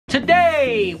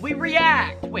Today, we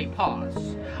react. Wait,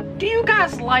 pause. Do you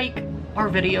guys like our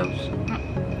videos?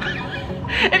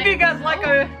 If you guys like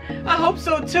our, I hope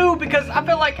so too, because I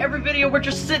feel like every video we're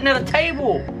just sitting at a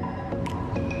table.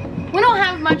 We don't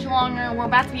have much longer. We're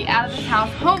about to be out of this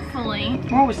house, hopefully.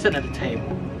 We're always sitting at a table.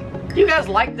 Do you guys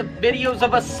like the videos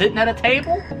of us sitting at a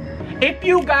table? If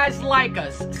you guys like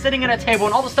us sitting at a table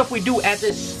and all the stuff we do at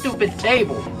this stupid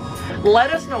table,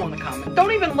 let us know in the comments.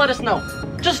 Don't even let us know.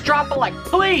 Just drop a like,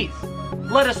 please.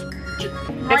 Let us,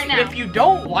 right now. If you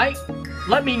don't like,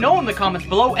 let me know in the comments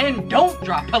below, and don't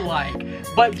drop a like.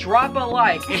 But drop a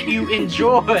like if you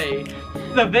enjoy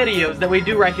the videos that we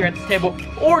do right here at this table,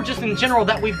 or just in general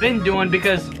that we've been doing,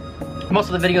 because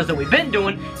most of the videos that we've been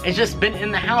doing has just been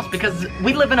in the house because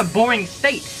we live in a boring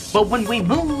state. But when we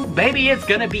move, baby, it's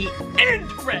gonna be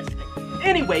interesting.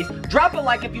 Anyways, drop a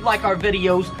like if you like our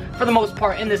videos for the most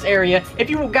part in this area. If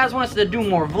you guys want us to do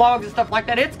more vlogs and stuff like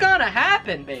that, it's gonna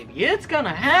happen, baby. It's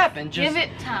gonna happen. Just give it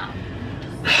time.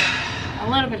 A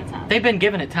little bit of time. They've been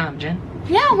giving it time, Jen.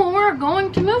 Yeah, well, we're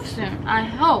going to move soon. I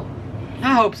hope.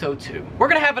 I hope so too. We're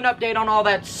gonna have an update on all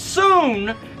that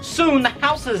soon. Soon. The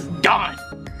house is done.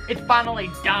 It's finally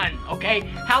done, okay?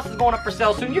 House is going up for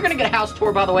sale soon. You're gonna get a house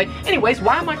tour, by the way. Anyways,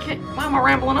 why am I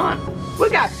rambling on? We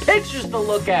got pictures to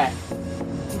look at.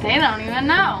 They don't even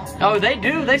know. Oh, they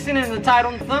do. They seen it in the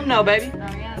title and the thumbnable, baby. Oh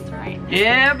yeah, that's right.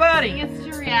 Yeah, buddy. He gets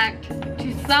to react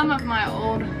to some of my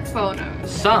old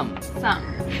photos. Some.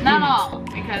 Not all,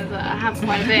 because I have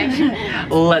quite a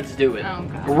bit. Let's do it. Oh,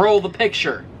 God. Roll the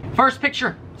picture. First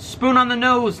picture. Spoon on the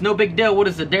nose. No big deal. What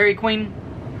is it, Dairy Queen?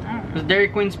 Is it Dairy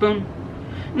Queen spoon?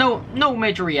 No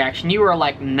major reaction. You were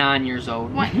like 9 years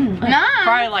old. What? 9?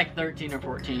 Probably like 13 or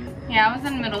 14. Yeah, I was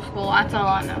in middle school. That's all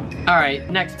I know. All right,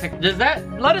 next picture. Does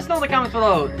that, let us know in the comments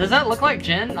below. Does that look like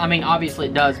Jen? I mean, obviously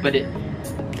it does, but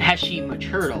has she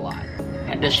matured a lot?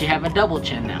 And does she have a double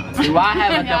chin now? Do I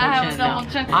have a double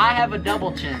chin now? I have a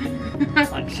double chin.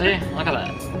 Like, see? Look at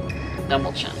that.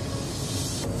 Double chin.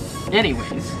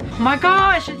 Anyways. Oh my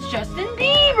gosh, it's Justin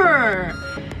Bieber.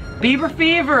 Bieber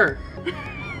fever.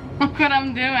 Look what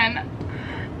I'm doing.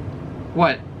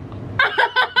 What?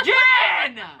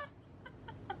 Jen!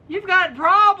 You've got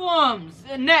problems.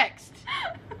 Next.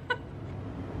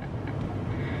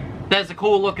 That's a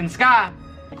cool looking sky.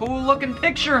 Cool looking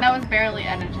picture. That was barely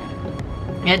edited.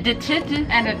 Edited?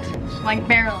 Edited. Like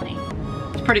barely.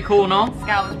 It's pretty cool and all. The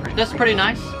sky was pretty. That's pretty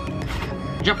nice.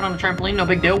 Jumping on a trampoline, no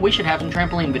big deal. We should have some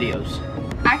trampoline videos.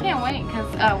 I can't wait,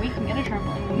 because we can get a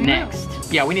trampoline.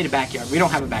 Next. Yeah, we need a backyard. We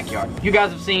don't have a backyard. You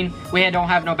guys have seen, we don't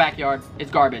have no backyard.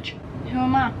 It's garbage. Who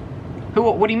am I?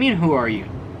 What do you mean, who are you?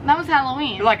 That was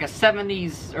Halloween. You're like a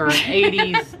 70s or an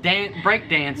 80s break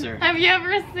dancer. Have you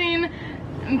ever seen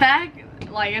back,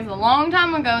 like it's a long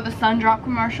time ago, the Sundrop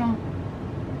commercial?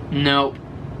 Nope.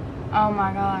 Oh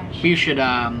my gosh. You should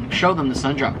show them the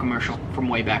Sundrop commercial from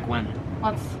way back when.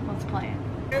 Let's play it.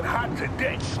 Get hot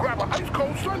today. Grab a ice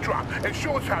cold Sundrop and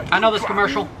show us how. I know this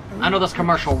commercial. I know this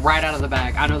commercial right out of the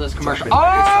bag. I know this commercial.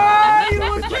 Oh, you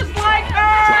look just like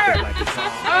her!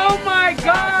 Oh my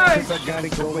gosh!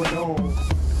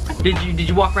 Did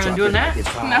you walk around doing that?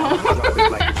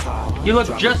 No. You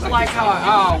look just like her.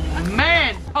 Oh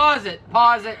man! Pause it.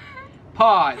 Pause it.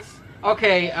 Pause.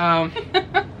 Okay.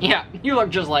 Yeah, you look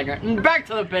just like her. Back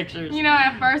to the pictures. You know,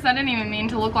 at first I didn't even mean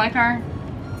to look like her.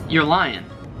 You're lying.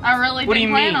 I really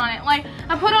didn't plan on it. Like,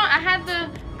 I had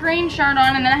the green shirt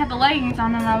on, and then I had the leggings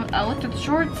on, and I looked at the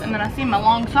shorts, and then I seen my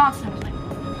long socks, and I was like,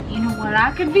 you know what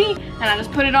I could be? And I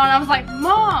just put it on, I was like,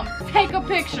 Mom, take a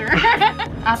picture.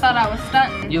 I thought I was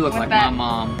stunting. You look like my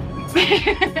mom.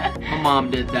 My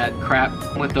mom did that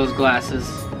crap with those glasses.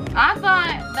 I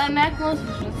thought that necklace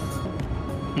was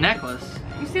just... Necklace?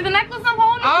 You see the necklace I'm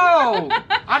holding? Oh!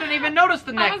 I didn't even notice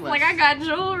the necklace. I was like, I got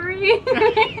jewelry.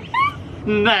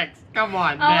 Next. Come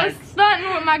on, I next. was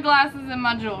stunting with my glasses and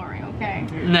my jewelry, okay?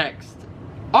 Next.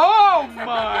 Oh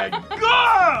my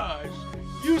gosh!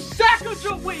 You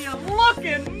Sacagawea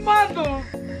looking mother!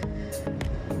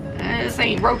 This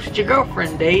ain't roast your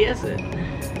girlfriend day, is it?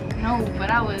 No, but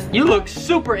I was... You look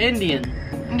super Indian.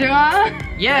 Do I?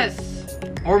 Yes.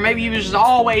 Or maybe you was just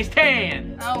always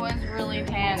tan. I was really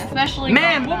tan, especially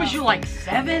Man, what was you, like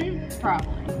 7?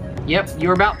 Probably. Yep, you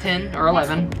were about 10 or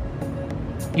 11.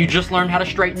 You just learned how to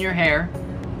straighten your hair.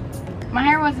 My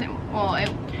hair wasn't, well, it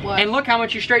was. And look how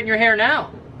much you straighten your hair now.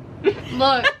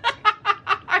 Look.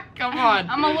 Come on.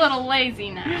 I'm a little lazy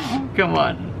now. Come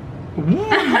on.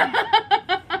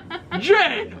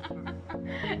 Jen!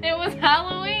 It was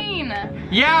Halloween. green.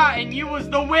 Yeah, and you was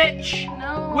the witch.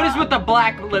 No. What is with the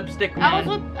black lipstick, man?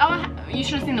 You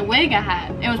should have seen the wig I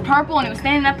had. It was purple and it was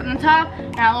standing up at the top,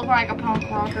 and I looked like a punk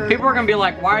rocker. People are gonna be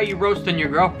like, why are you roasting your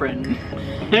girlfriend?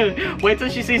 Wait till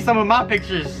she sees some of my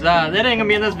pictures. That ain't gonna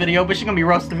be in this video, but she's gonna be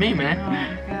roasting me, man. Oh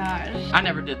my gosh. I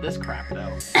never did this crap,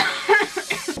 though.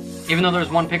 Even though there's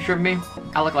one picture of me,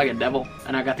 I look like a devil,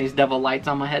 and I got these devil lights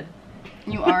on my head.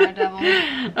 You are a devil.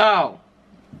 Oh.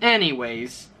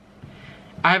 Anyways.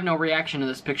 I have no reaction to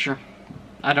this picture.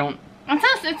 I don't.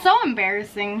 It's so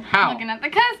embarrassing. How? Looking at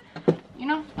because, you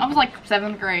know, I was like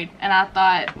 7th grade, and I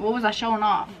thought, what was I showing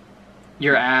off?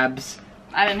 Your abs.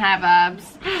 I didn't have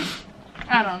abs.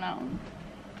 I don't know.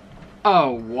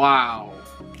 Oh, wow.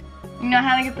 You know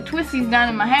how to get the twisties done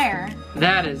in my hair.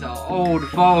 That is an old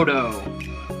photo.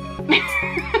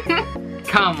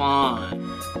 Come on.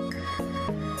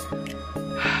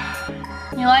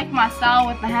 You like my style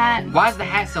with the hat? Why is the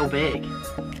hat so big?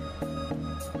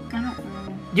 I don't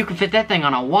know. You could fit that thing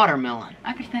on a watermelon.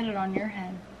 I could fit it on your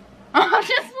head. I'm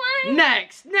just like...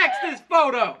 Next is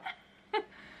photo.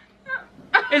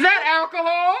 Is that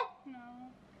alcohol? No.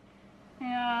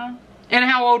 Yeah. And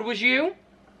how old was you?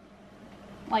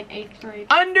 Like 8th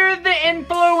grade. Under the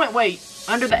influence. Wait,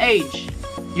 under the age.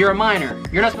 You're a minor.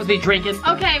 You're not supposed to be drinking.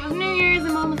 Okay, it was New Year's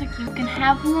and Mom was like, you can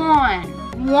have one.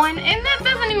 One, and that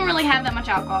doesn't even really have that much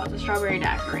alcohol. It's a strawberry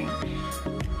daiquiri.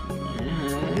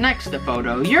 Next to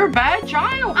photo. You're a bad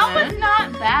child, man. I was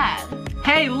not bad.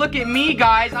 Hey, look at me,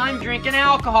 guys. I'm drinking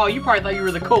alcohol. You probably thought you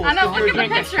were the coolest. I know, look at the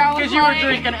picture. Because you were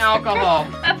drinking alcohol.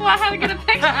 That's why I had to get a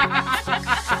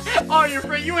picture. Oh, your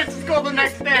friend, you went to school the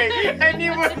next day, and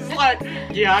you was like,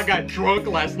 yeah, I got drunk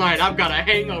last night. I've got a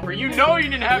hangover. You know you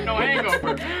didn't have no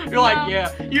hangover. You're like,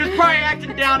 yeah. You was probably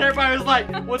acting down. Everybody was like,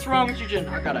 what's wrong with you, Jen?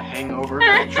 I got a hangover.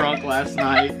 I got drunk last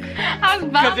night. I was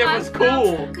bad. Because it was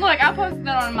cool. Look, I posted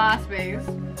that on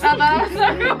MySpace. I thought it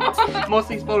was so cool. Most of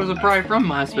these photos are probably from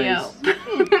MySpace.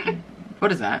 Yep.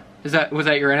 What is that? Was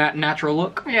that your natural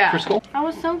look Yeah. for school? I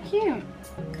was so cute.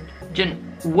 Jen,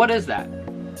 what is that?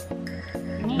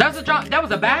 That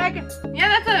was a bag?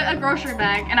 Yeah, that's a grocery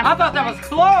bag. And I thought that was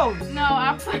clothes. No,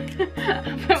 I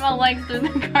put my legs through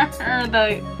the car, or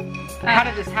the... How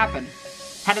did this happen?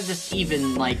 How did this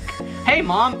even, like... Hey,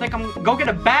 Mom, think I'm... Go get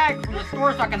a bag from the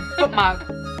store so I can put my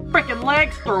freaking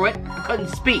legs through it. I couldn't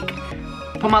speak.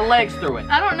 Put my legs through it.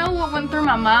 I don't know what went through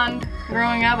my mind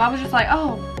growing up. I was just like,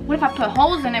 oh, what if I put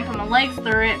holes in it and put my legs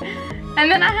through it? And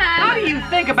then I had... How do you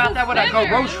think about that with a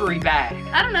grocery bag?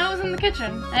 I don't know, it was in the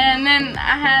kitchen. And then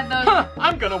I had those... Huh,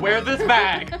 I'm gonna wear this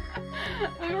bag.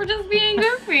 We were just being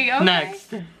goofy, okay?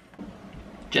 Next.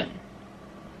 Jen,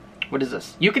 what is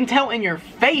this? You can tell in your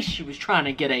face she was trying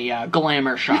to get a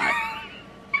glamour shot.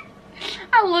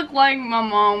 I look like my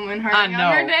mom in her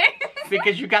younger days.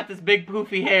 Because you got this big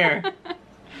poofy hair.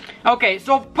 Okay,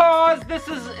 so pause. This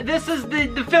is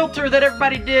the filter that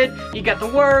everybody did. You got the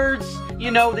words,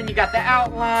 you know, then you got the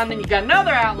outline, then you got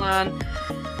another outline.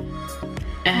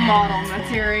 Model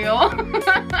material.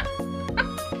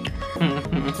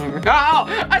 Oh,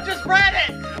 I just read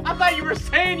it! I thought you were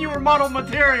saying you were model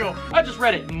material. I just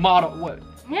read it. Model what?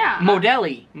 Yeah.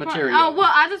 Modelli material. Oh, well,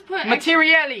 I just put...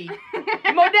 Materiali.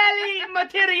 Modelli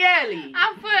materiali.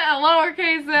 I put a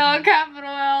lowercase L, a capital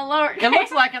L, lowercase... It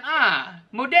looks like an I.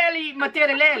 Modelli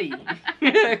materiali.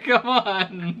 Come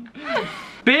on.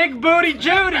 Big booty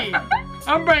Judy.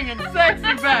 I'm bringing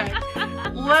sexy back.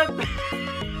 Let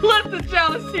the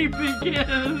jealousy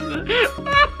begin.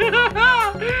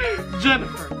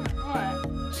 Jennifer.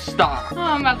 What? Stop. Oh,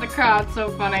 I'm about to cry. It's so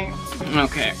funny.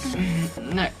 Okay.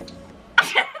 Next.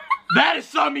 That is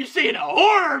something you see in a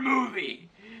horror movie.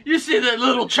 You see that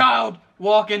little child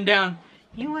walking down.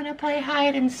 You want to play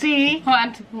hide and seek? Oh, I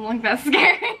didn't look that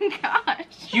scary.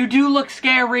 Gosh. You do look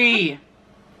scary.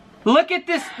 Look at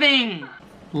this thing.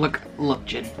 Look,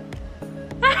 Jen.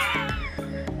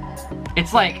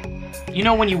 It's like, you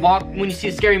know when you see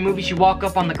a scary movie, you walk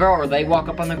up on the girl, or they walk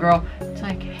up on the girl. It's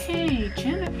like, hey,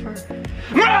 Jennifer.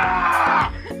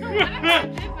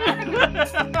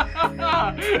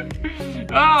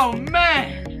 Oh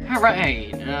man! All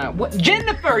right, what?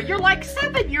 Jennifer, you're like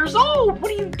 7 years old. What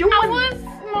are you doing? I was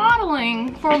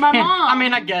modeling for my mom. I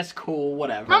mean, I guess cool,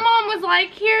 whatever. My mom was like,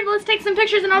 "Here, let's take some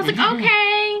pictures," and I was like,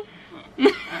 "Okay."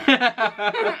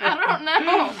 I don't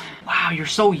know. Wow, you're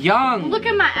so young. Look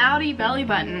at my Audi belly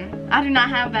button. I do not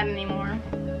have that anymore.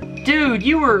 Dude,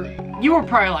 you were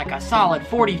probably like a solid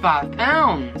 45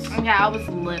 pounds. Yeah, I was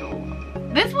little.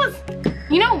 This was,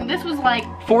 you know, this was like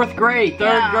 4th grade,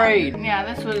 3rd grade. Yeah,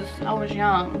 I was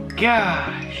young.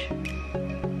 Gosh.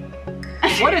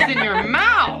 What is in your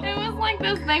mouth? It was like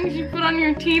those things you put on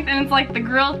your teeth and it's like the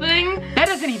grill thing. That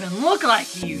doesn't even look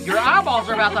like you. Your eyeballs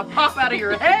are about to pop out of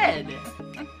your head.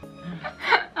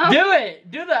 Do it.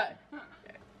 Do that.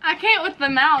 I can't with the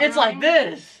mouth. It's like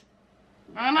this.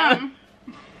 I know.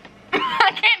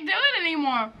 I can't do it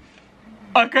anymore.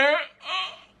 Okay.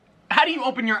 How do you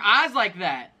open your eyes like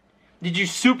that? Did you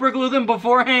super glue them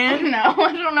beforehand? No,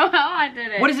 I don't know how I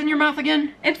did it. What is in your mouth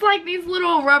again? It's like these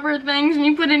little rubber things and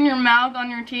you put in your mouth on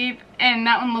your teeth and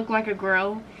that one looked like a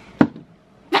grill.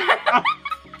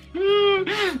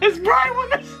 It's probably when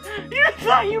you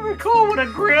thought you were cool with a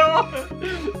grill.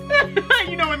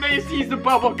 You know when they used to use the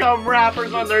bubblegum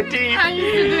wrappers on their teeth? I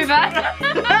used to do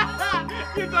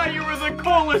that. You thought you were the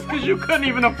coolest because you couldn't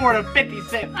even afford a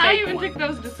 50-cent I fake even one. took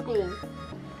those to school.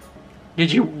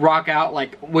 Did you rock out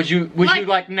like, was you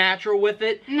like natural with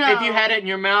it? No. If you had it in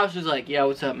your mouth, just like, yeah,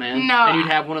 what's up, man? No. And you'd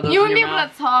have one of those You in wouldn't be your able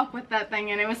mouth. to talk with that thing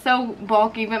and it was so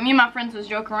bulky, but me and my friends would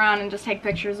joke around and just take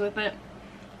pictures with it.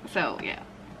 So, yeah.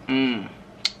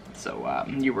 So,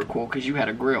 you were cool because you had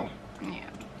a grill. Yeah.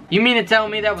 You mean to tell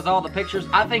me that was all the pictures?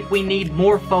 I think we need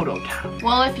more photo time.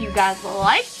 Well, if you guys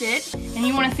liked it and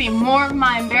you want to see more of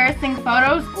my embarrassing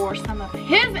photos or some of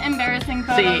his embarrassing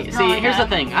photos, See, here's the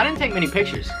thing. I didn't take many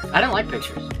pictures. I didn't like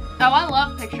pictures. Oh, I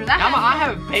love pictures. I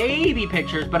have baby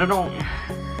pictures, but I don't.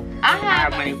 I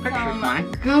have many pictures, some man.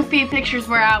 goofy pictures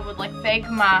where I would like fake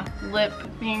my lip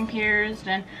being pierced,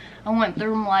 and I went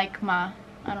through like my,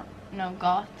 I don't know,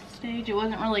 goth stage. It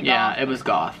wasn't really goth. Yeah, it was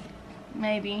goth.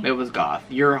 Maybe. It was goth.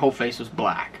 Your whole face was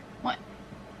black. What?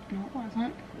 No, it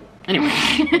wasn't. Anyway,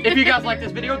 if you guys like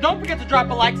this video, don't forget to drop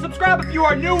a like, subscribe if you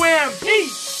are new, and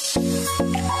peace!